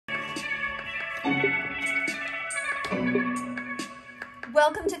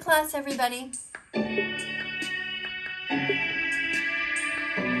Welcome to class, everybody. We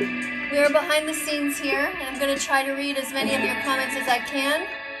are behind the scenes here, and I'm going to try to read as many of your comments as I can.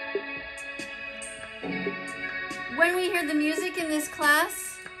 When we hear the music in this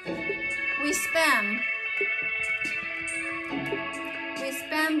class, we spam. We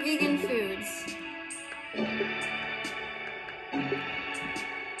spam vegan foods.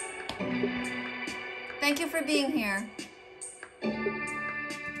 Thank you for being here.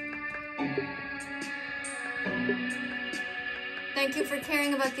 Thank you for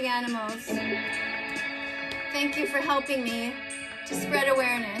caring about the animals. Thank you for helping me to spread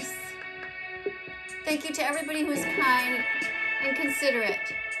awareness. Thank you to everybody who's kind and considerate.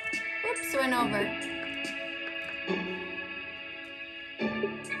 Whoops, went over.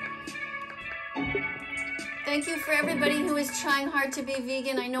 Thank you for everybody who is trying hard to be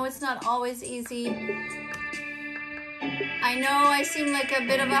vegan. I know it's not always easy. I know I seem like a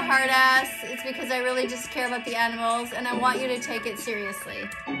bit of a hard ass. It's because I really just care about the animals and I want you to take it seriously.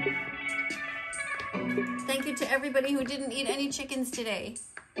 Thank you to everybody who didn't eat any chickens today.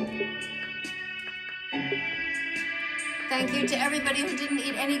 Thank you to everybody who didn't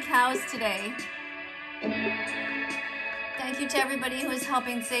eat any cows today. Thank you to everybody who is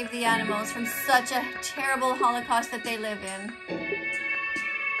helping save the animals from such a terrible holocaust that they live in.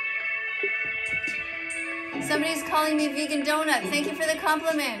 Somebody's calling me vegan donut. Thank you for the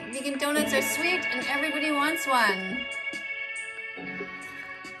compliment. Vegan donuts are sweet and everybody wants one.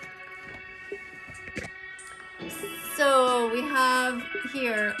 So we have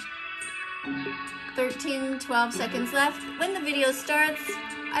here 12 seconds left. When the video starts,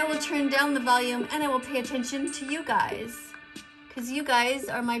 I will turn down the volume and I will pay attention to you guys, because you guys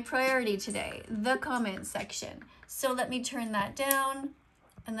are my priority today, the comment section. So let me turn that down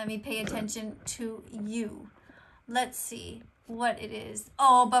and let me pay attention to you. Let's see what it is.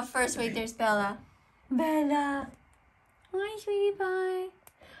 Oh, but first, wait, there's Bella. Bella. Hi, sweetie pie.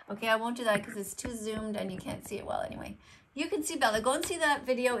 Okay, I won't do that because it's too zoomed and you can't see it well anyway. You can see Bella. Go and see that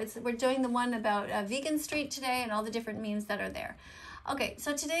video. We're doing the one about Vegan Street today and all the different memes that are there. Okay,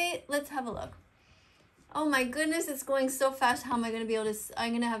 so today, let's have a look. Oh my goodness, it's going so fast. How am I going to be able to... I'm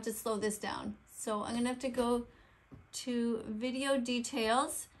going to have to slow this down. So I'm going to have to go to video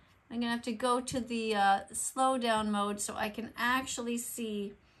details. I'm going to have to go to the slow down mode so I can actually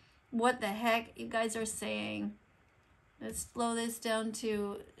see what the heck you guys are saying. Let's slow this down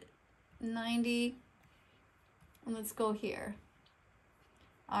to 90. And let's go here.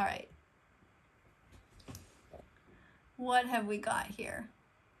 All right. What have we got here?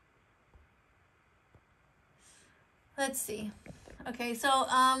 Let's see. Okay, so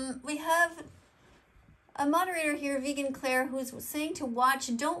we have a moderator here, Vegan Claire, who's saying to watch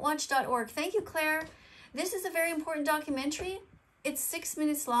don'twatch.org. Thank you, Claire. This is a very important documentary. It's 6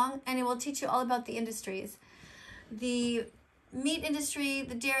 minutes long, and it will teach you all about the industries. The meat industry,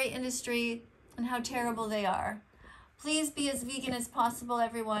 the dairy industry, and how terrible they are. Please be as vegan as possible,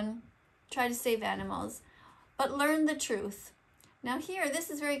 everyone. Try to save animals, but learn the truth. Now here,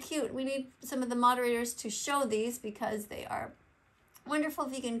 this is very cute. We need some of the moderators to show these because they are wonderful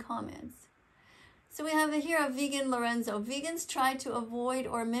vegan comments. So we have here a vegan Lorenzo. Vegans try to avoid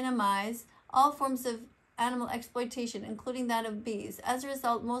or minimize all forms of animal exploitation, including that of bees. As a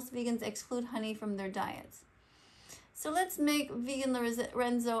result, most vegans exclude honey from their diets. So let's make vegan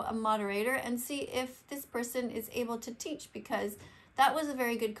Lorenzo a moderator and see if this person is able to teach, because that was a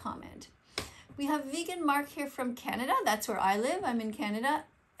very good comment. We have vegan Mark here from Canada. That's where I live. I'm in Canada.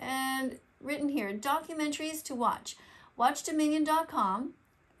 And written here, documentaries to watch. WatchDominion.com.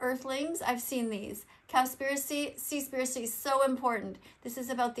 Earthlings, I've seen these. Cowspiracy, Seaspiracy, so important. This is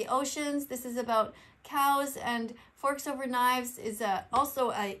about the oceans. This is about cows, and Forks Over Knives is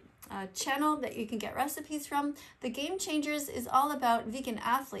also a channel that you can get recipes from. The Game Changers is all about vegan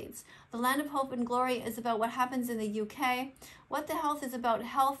athletes. The Land of Hope and Glory is about what happens in the UK. What the Health is about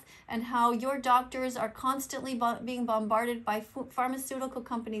health and how your doctors are constantly being bombarded by pharmaceutical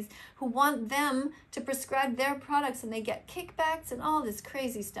companies who want them to prescribe their products, and they get kickbacks and all this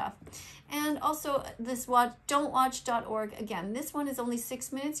crazy stuff. And also this don'twatch.org. Again, this one is only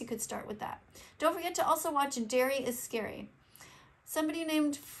 6 minutes. You could start with that. Don't forget to also watch Dairy is Scary. Somebody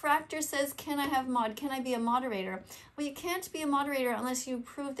named Fractor says, can I have mod? Can I be a moderator? Well, you can't be a moderator unless you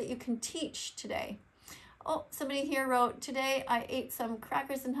prove that you can teach today. Oh, somebody here wrote, today I ate some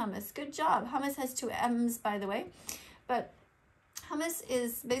crackers and hummus. Good job. Hummus has 2 M's, by the way. But hummus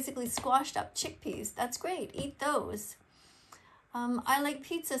is basically squashed up chickpeas. That's great. Eat those. I like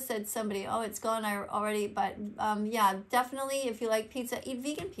pizza, said somebody. Oh, it's gone already. But yeah, definitely if you like pizza, eat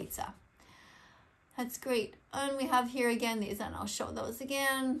vegan pizza. That's great. And we have here again these, and I'll show those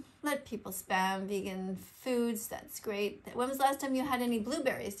again. Let people spam vegan foods. That's great. When was the last time you had any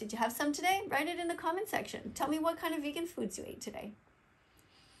blueberries? Did you have some today? Write it in the comment section. Tell me what kind of vegan foods you ate today.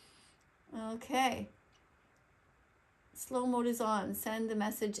 Okay. Slow mode is on. Send the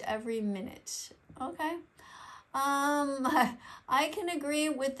message every minute. Okay. I can agree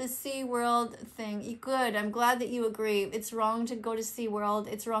with the SeaWorld thing. Good. I'm glad that you agree. It's wrong to go to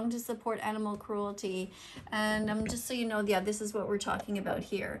SeaWorld. It's wrong to support animal cruelty. And just so you know, yeah, this is what we're talking about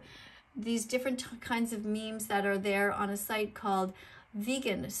here. These different kinds of memes that are there on a site called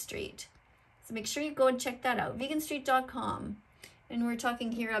Vegan Street. So make sure you go and check that out. veganstreet.com. And we're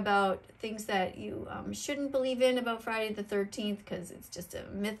talking here about things that you shouldn't believe in about Friday the 13th because it's just a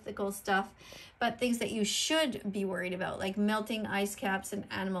mythical stuff, but things that you should be worried about, like melting ice caps and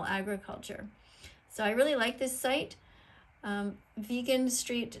animal agriculture. So I really like this site,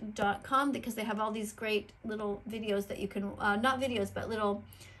 veganstreet.com, because they have all these great little videos that you can, not videos, but little,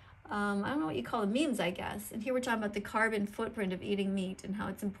 I don't know what you call them, memes, I guess. And here we're talking about the carbon footprint of eating meat and how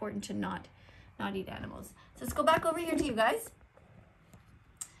it's important to not eat animals. So let's go back over here to you guys.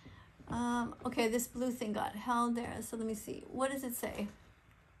 Okay, this blue thing got held there. So let me see. What does it say?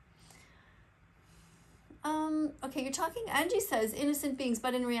 Okay, you're talking, Angie says, innocent beings,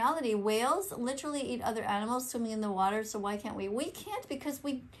 but in reality, whales literally eat other animals swimming in the water, so why can't we? We can't because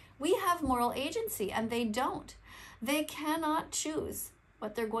we have moral agency, and they don't. They cannot choose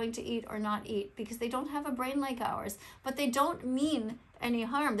what they're going to eat or not eat because they don't have a brain like ours, but they don't mean any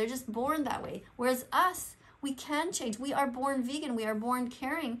harm. They're just born that way. Whereas us, we can change. We are born vegan. We are born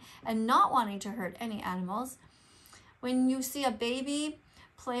caring and not wanting to hurt any animals. When you see a baby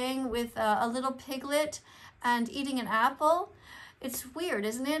playing with a little piglet and eating an apple, it's weird,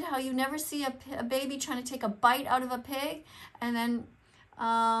 isn't it? How you never see a baby trying to take a bite out of a pig and then,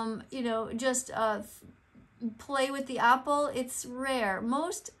 just play with the apple. It's rare.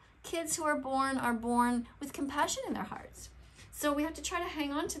 Most kids who are born with compassion in their hearts. So we have to try to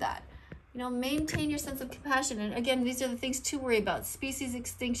hang on to that. Maintain your sense of compassion. And again, these are the things to worry about. Species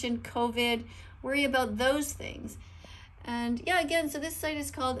extinction, COVID, worry about those things. And yeah, again, so this site is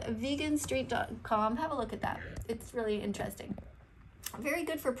called veganstreet.com. Have a look at that. It's really interesting. Very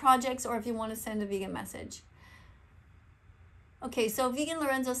good for projects or if you want to send a vegan message. Okay, so Vegan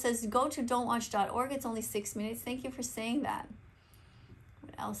Lorenzo says, go to don'twatch.org. It's only 6 minutes. Thank you for saying that.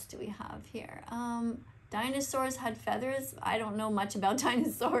 What else do we have here? Dinosaurs had feathers. I don't know much about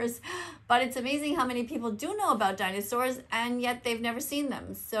dinosaurs, but it's amazing how many people do know about dinosaurs and yet they've never seen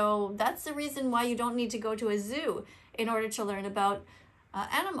them. So that's the reason why you don't need to go to a zoo in order to learn about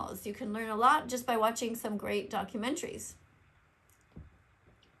animals. You can learn a lot just by watching some great documentaries.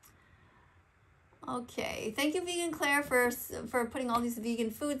 Okay, thank you, Vegan Claire, for putting all these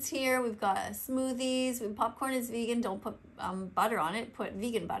vegan foods here. We've got smoothies. Popcorn is vegan. Don't put butter on it. Put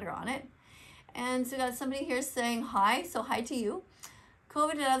vegan butter on it. And so we got somebody here saying hi. So hi to you.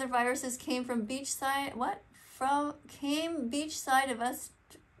 COVID and other viruses came from beachside. What? Came beachside of us,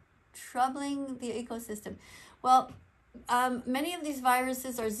 troubling the ecosystem. Well, many of these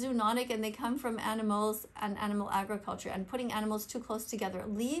viruses are zoonotic and they come from animals and animal agriculture and putting animals too close together.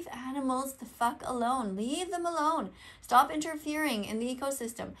 Leave animals the fuck alone. Leave them alone. Stop interfering in the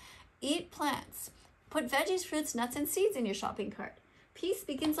ecosystem. Eat plants. Put veggies, fruits, nuts, and seeds in your shopping cart. Peace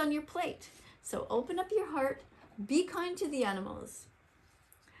begins on your plate. So open up your heart. Be kind to the animals.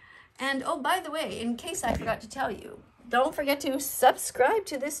 And oh, by the way, in case I forgot to tell you, don't forget to subscribe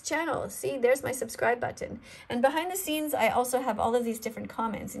to this channel. See, there's my subscribe button. And behind the scenes, I also have all of these different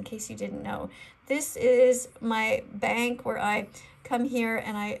comments in case you didn't know. This is my bank where I come here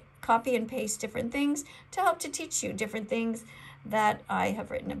and I copy and paste different things to help to teach you different things that I have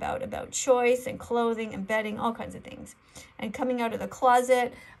written about choice and clothing and bedding, all kinds of things. And coming out of the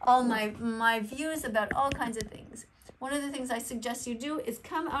closet, all my views about all kinds of things. One of the things I suggest you do is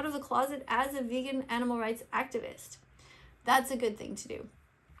come out of the closet as a vegan animal rights activist. That's a good thing to do.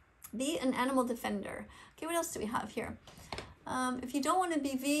 Be an animal defender. Okay, what else do we have here? If you don't want to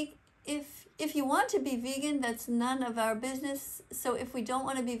be vegan, if you want to be vegan, that's none of our business. So if we don't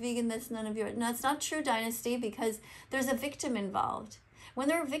want to be vegan, that's none of your... No, it's not true, Dynasty, because there's a victim involved. When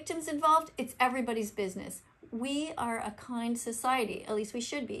there are victims involved, it's everybody's business. We are a kind society, at least we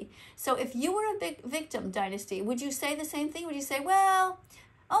should be. So if you were a big victim, Dynasty, would you say the same thing? Would you say, well,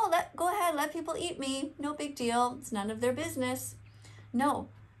 go ahead, let people eat me. No big deal. It's none of their business. No,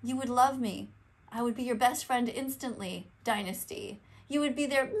 you would love me. I would be your best friend instantly, Dynasty. You would be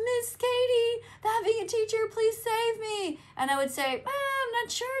there, Miss Katie, that vegan teacher, please save me. And I would say, I'm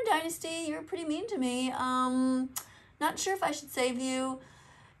not sure, Dynasty. You're pretty mean to me. Not sure if I should save you.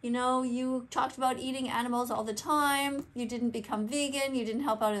 You know, you talked about eating animals all the time. You didn't become vegan. You didn't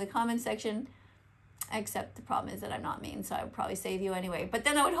help out in the comment section. Except the problem is that I'm not mean, so I would probably save you anyway. But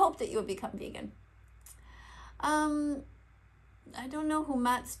then I would hope that you would become vegan. I don't know who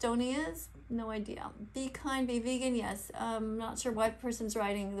Matt Stoney is. No idea. Be kind, be vegan. Yes. Not sure what person's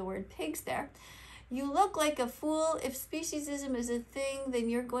writing the word pigs there. You look like a fool. If speciesism is a thing, then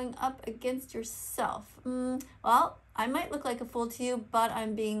you're going up against yourself. Well, I might look like a fool to you, but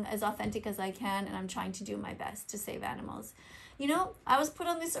I'm being as authentic as I can, and I'm trying to do my best to save animals. You know, I was put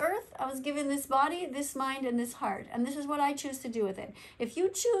on this earth. I was given this body, this mind, and this heart, and this is what I choose to do with it. If you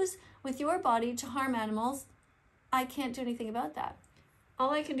choose with your body to harm animals, I can't do anything about that. All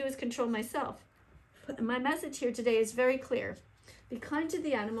I can do is control myself. My message here today is very clear. Be kind to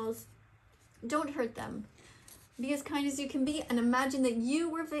the animals. Don't hurt them. Be as kind as you can be, and imagine that you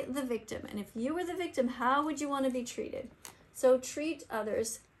were the victim. And if you were the victim, how would you want to be treated? So treat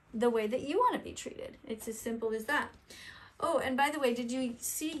others the way that you want to be treated. It's as simple as that. Oh, and by the way, did you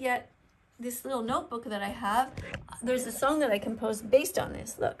see yet this little notebook that I have? There's a song that I composed based on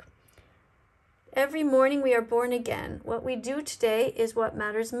this. Look. Every morning we are born again. What we do today is what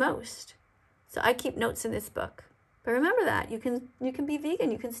matters most. So I keep notes in this book. But remember that. You can be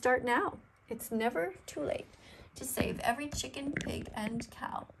vegan. You can start now. It's never too late to save every chicken, pig, and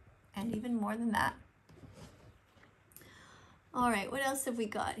cow. And even more than that. All right, what else have we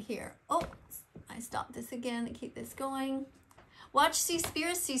got here? Oh, I stopped this again to keep this going. Watch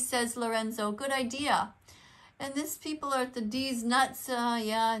Seaspiracy, says Lorenzo. Good idea. And this people are at the D's nuts.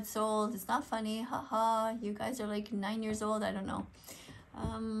 Yeah, it's old. It's not funny. Haha. You guys are like 9 years old. I don't know.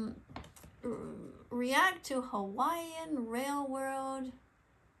 React to Hawaiian Railroad.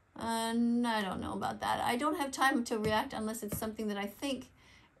 I don't know about that. I don't have time to react unless it's something that I think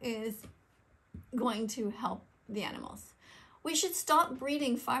is going to help the animals. We should stop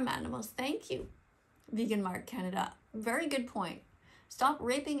breeding farm animals. Thank you, Vegan Mark Canada. Very good point. Stop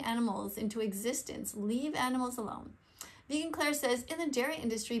raping animals into existence. Leave animals alone. Vegan Claire says, in the dairy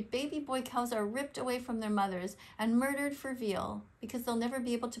industry, baby boy cows are ripped away from their mothers and murdered for veal because they'll never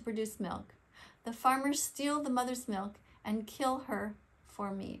be able to produce milk. The farmers steal the mother's milk and kill her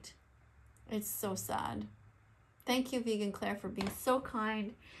for meat. It's so sad. Thank you, Vegan Claire, for being so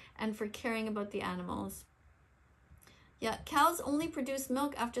kind and for caring about the animals. Yeah, cows only produce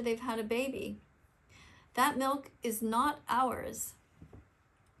milk after they've had a baby. That milk is not ours.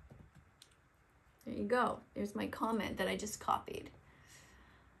 There you go. There's my comment that I just copied.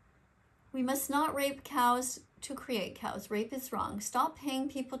 We must not rape cows to create cows. Rape is wrong. Stop paying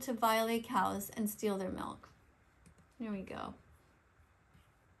people to violate cows and steal their milk. There we go.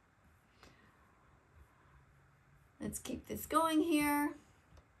 Let's keep this going here.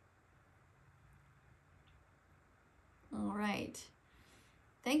 All right.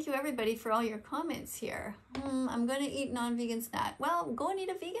 Thank you, everybody, for all your comments here. I'm going to eat non-vegan snack. Well, go and eat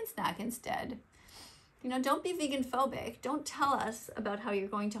a vegan snack instead. You know, don't be vegan phobic. Don't tell us about how you're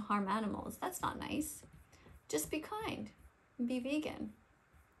going to harm animals. That's not nice. Just be kind and be vegan.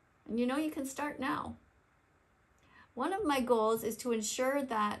 And you know, you can start now. One of my goals is to ensure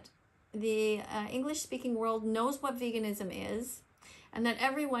that the English-speaking world knows what veganism is, and that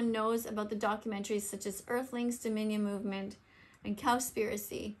everyone knows about the documentaries such as Earthlings, Dominion Movement, and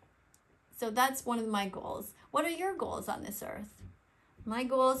Cowspiracy. So that's one of my goals. What are your goals on this earth? My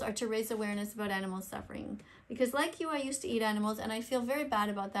goals are to raise awareness about animal suffering, because like you, I used to eat animals and I feel very bad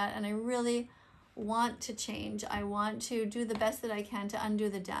about that, and I really want to change. I want to do the best that I can to undo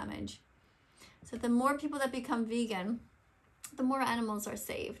the damage. So the more people that become vegan, the more animals are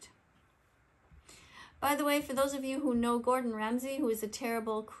saved. By the way, for those of you who know Gordon Ramsay, who is a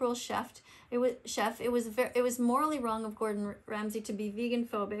terrible, cruel chef, it was morally wrong of Gordon Ramsay to be vegan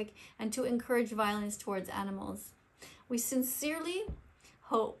phobic and to encourage violence towards animals. We sincerely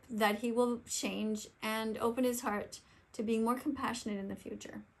hope that he will change and open his heart to being more compassionate in the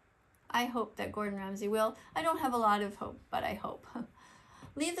future. I hope that Gordon Ramsay will. I don't have a lot of hope, but I hope.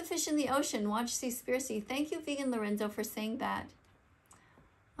 Leave the fish in the ocean. Watch Seaspiracy. Thank you, Vegan Lorenzo, for saying that.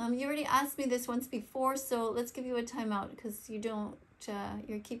 You already asked me this once before, so let's give you a timeout because you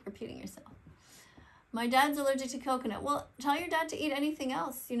keep repeating yourself. My dad's allergic to coconut. Well, tell your dad to eat anything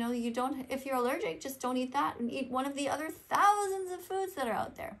else. You know, if you're allergic, just don't eat that and eat one of the other thousands of foods that are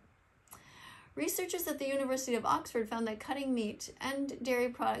out there. Researchers at the University of Oxford found that cutting meat and dairy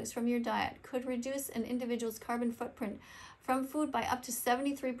products from your diet could reduce an individual's carbon footprint from food by up to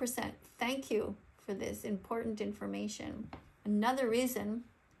 73%. Thank you for this important information. Another reason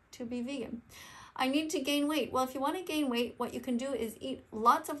to be vegan. I need to gain weight. Well, if you want to gain weight, what you can do is eat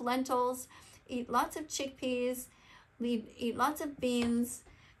lots of lentils, eat lots of chickpeas, eat lots of beans,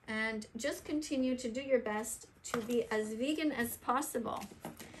 and just continue to do your best to be as vegan as possible.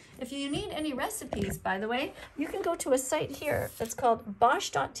 If you need any recipes, by the way, you can go to a site here that's called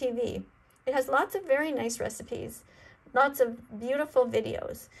bosch.tv. It has lots of very nice recipes, lots of beautiful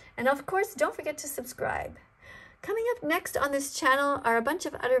videos. And of course, don't forget to subscribe. Coming up next on this channel are a bunch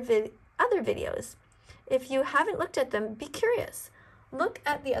of other videos. If you haven't looked at them, be curious. Look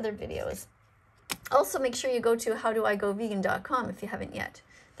at the other videos. Also, make sure you go to howdoigovegan.com if you haven't yet.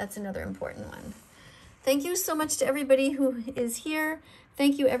 That's another important one. Thank you so much to everybody who is here.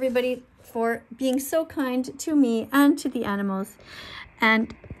 Thank you, everybody, for being so kind to me and to the animals.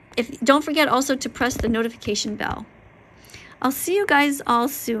 And don't forget also to press the notification bell. I'll see you guys all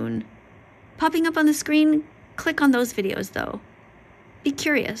soon. Popping up on the screen, click on those videos, though. Be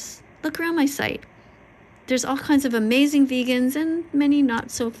curious. Look around my site. There's all kinds of amazing vegans and many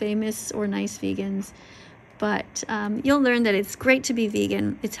not so famous or nice vegans. But you'll learn that it's great to be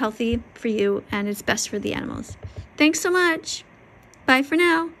vegan. It's healthy for you and it's best for the animals. Thanks so much. Bye for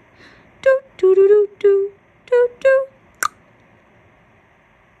now.